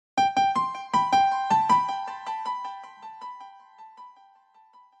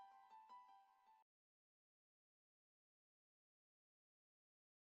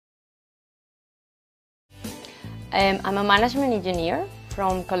I'm a management engineer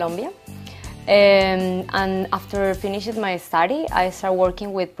from Colombia. And after finishing my study, I started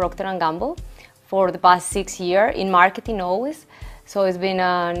working with Procter & Gamble for the past 6 years in marketing always. So it's been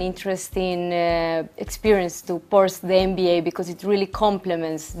an interesting experience to pursue the MBA because it really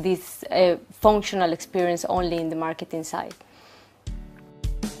complements this functional experience only in the marketing side.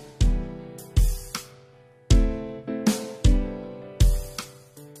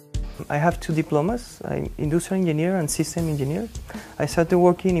 I have 2 diplomas. I'm industrial engineer and system engineer. I started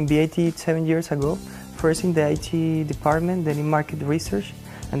working in BIT 7 years ago, first in the IT department, then in market research,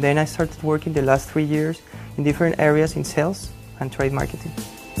 and then I started working the last 3 years in different areas in sales and trade marketing.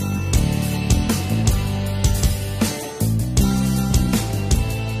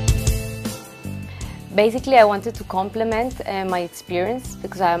 Basically, I wanted to complement my experience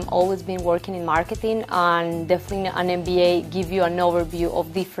because I've always been working in marketing, and definitely an MBA gives you an overview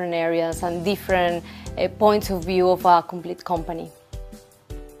of different areas and different points of view of a complete company.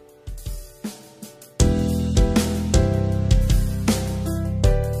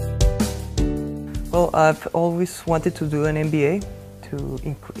 Well, I've always wanted to do an MBA to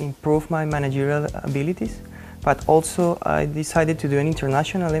improve my managerial abilities. But also I decided to do an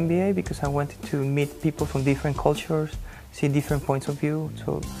international MBA because I wanted to meet people from different cultures, see different points of view,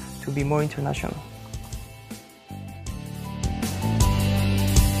 so to be more international.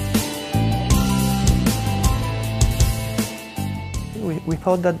 We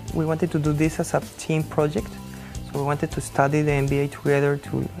thought that we wanted to do this as a team project. So we wanted to study the MBA together,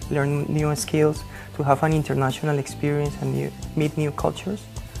 to learn new skills, to have an international experience and meet new cultures.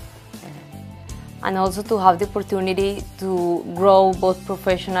 And also to have the opportunity to grow both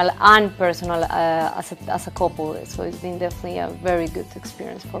professional and personal as a couple. So it's been definitely a very good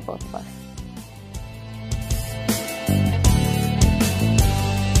experience for both of us.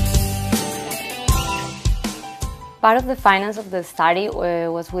 Part of the finance of the study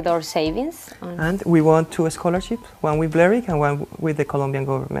was with our savings. And we won 2 scholarships, one with Vlerick and one with the Colombian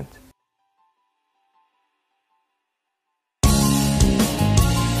government.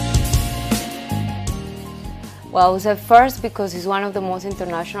 Well, it's a first because it's one of the most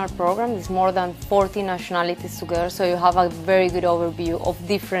international programs. It's more than 40 nationalities together, so you have a very good overview of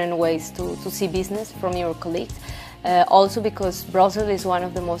different ways to see business from your colleagues. Also because Brussels is one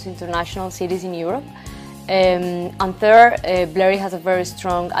of the most international cities in Europe. And third, Vlerick has a very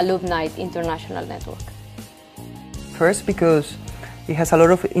strong Alumni international network. First, because it has a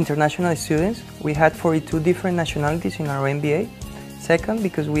lot of international students. We had 42 different nationalities in our MBA. Second,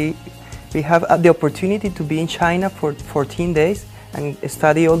 because we have the opportunity to be in China for 14 days and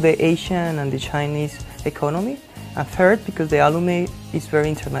study all the Asian and the Chinese economy. And third, because the alumni is very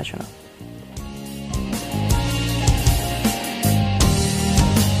international.